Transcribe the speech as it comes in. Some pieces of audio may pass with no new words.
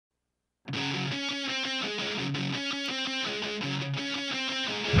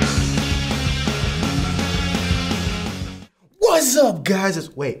What's up,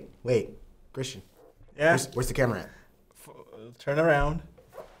 guys? Wait, Christian. Yeah. Where's the camera at? Turn around.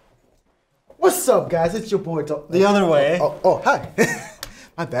 What's up, guys? It's your boy. The other way. Oh, hi.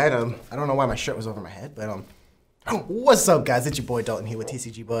 My bad. I don't know why my shirt was over my head, but what's up, guys? It's your boy Dalton here with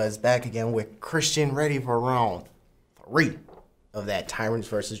TCG Buzz, back again with Christian, ready for round 3 of that Tyrants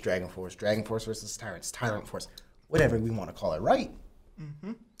versus Dragon Force versus Tyrants, Tyrant Force, whatever we want to call it, right?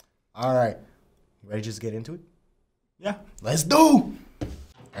 Mm-hmm. All right, ready to just get into it? Yeah. Let's do. All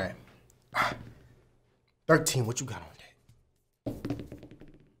right. 13. What you got on that?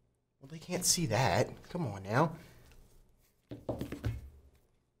 Well, they can't see that. Come on now.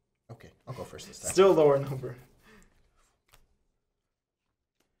 Okay, I'll go first this time. Still lower number.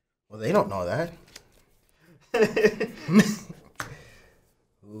 Well, they don't know that.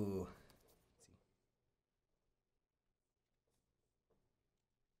 Ooh.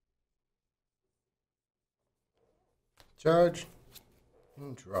 Charge.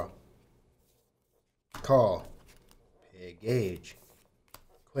 And draw. Call. Pay gauge.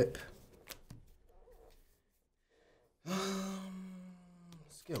 Equip.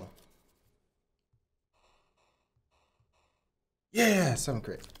 Skill. Yeah, 7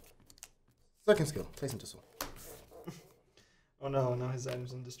 crit. Second skill. Place into soul. Oh no, now his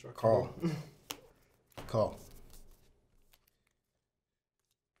item's indestructible. Call. Call.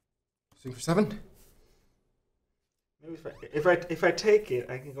 Swing for 7. Maybe if I take it,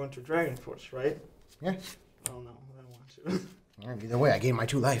 I can go into Dragon Force, right? Yeah. Oh no, I don't want to. Alright, either way, I gain my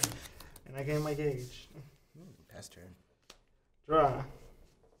 2 life. And I gain my gauge. Pass turn. Draw.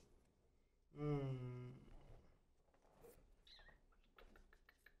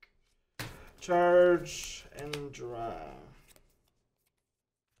 Charge and draw.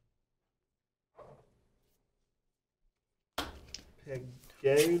 Pig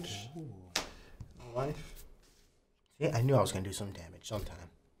gauge. Ooh. Life. Yeah, I knew I was gonna do some damage sometime.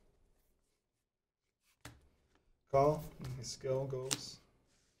 Call. And his skill goes.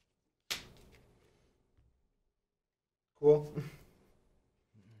 Cool.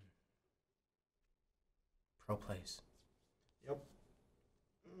 Pro plays. Yep.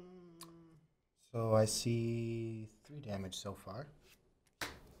 So I see 3 damage so far.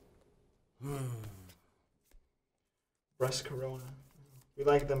 Breast Corona. We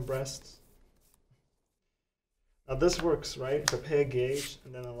like them breasts. Now this works, right? If I pay a gauge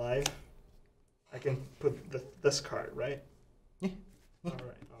and then a life, I can put this card, right? Yeah.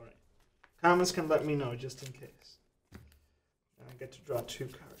 Alright. Comments can let me know just in case. And I get to draw 2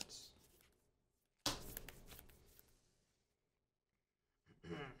 cards.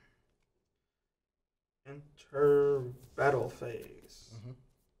 Enter battle phase.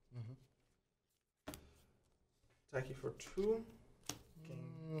 Attack you for 2.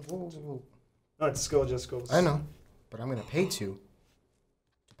 Whoa. No, its skill just goes. I know, but I'm gonna pay 2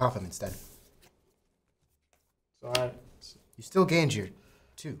 to pop him instead. So You still gained your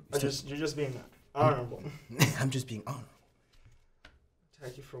 2. you're just being honorable. I'm just being honorable.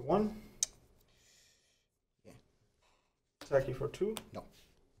 Attack you for 1. Yeah. Attack you for 2. No.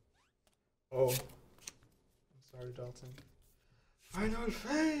 Oh. I'm sorry, Dalton. Final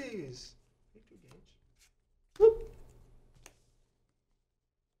phase. Take 2 gauge. Whoop.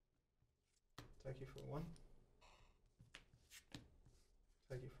 Attack you for 1.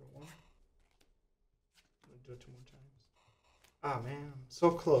 Attack you for 1. I'm gonna do it 2 more times. Ah man, so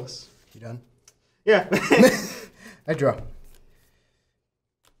close. You done? Yeah. I draw.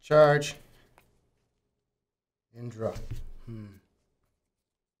 Charge. And draw. You're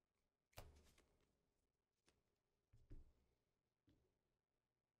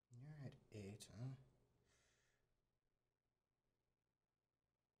at 8, huh?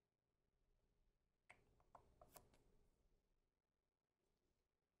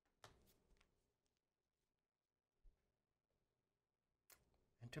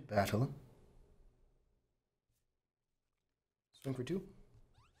 Enter battle. Swing for 2.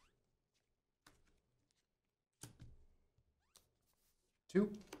 2.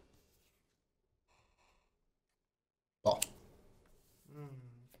 Ball.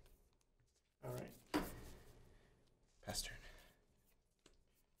 Alright. Pass turn.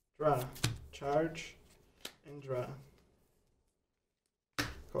 Draw. Charge. And draw.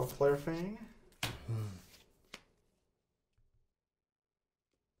 Call Flare Fang.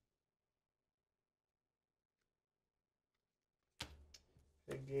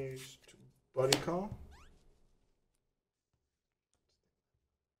 Engage to Buddy Call.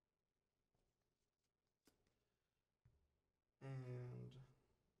 And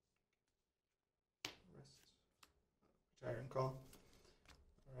rest. Tyrant Call.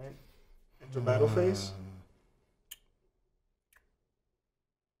 Alright. Enter battle phase.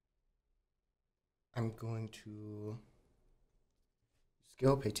 I'm going to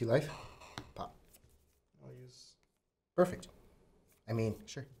skill, pay 2 life, pop. I'll use. Perfect. I mean,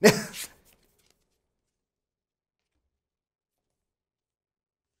 sure. Okay,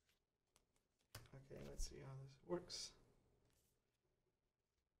 let's see how this works.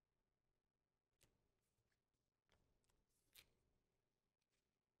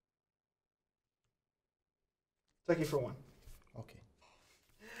 Take you for 1. Okay.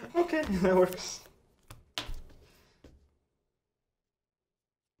 Okay, that works.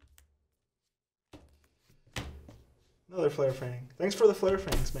 Another Flare Fang. Thanks for the Flare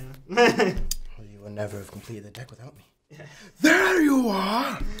Fangs, man. Well, you would never have completed the deck without me. Yeah. There you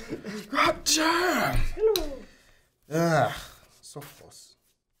are! Gotcha! Hello. Ah, so close.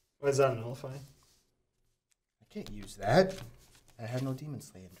 What is that, nullify? I can't use that. I have no Demon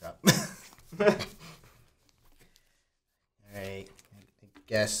Slaying drop. Alright, I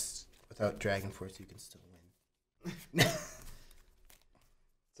guess without Dragon Force you can still win. It's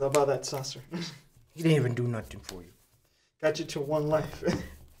all about that saucer. He didn't even do nothing for you. Got you to 1 life. It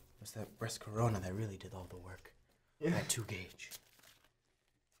was that breast Corona that really did all the work. Yeah. That 2 gauge.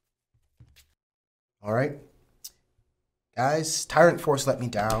 Alright. Guys, Tyrant Force let me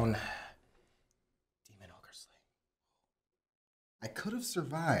down. Demon Ogre Slay. I could have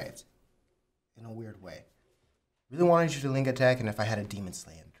survived in a weird way. Really wanted you to link attack, and if I had a Demon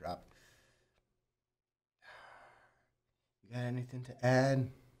Slaying drop. You got anything to add?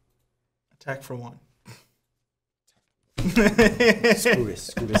 Attack for 1. Screw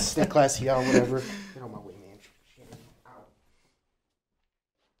this. Stay classy, y'all, whatever. Get on my way, man. Ow.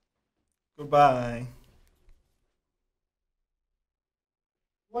 Goodbye.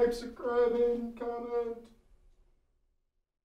 Like, subscribe, and comment.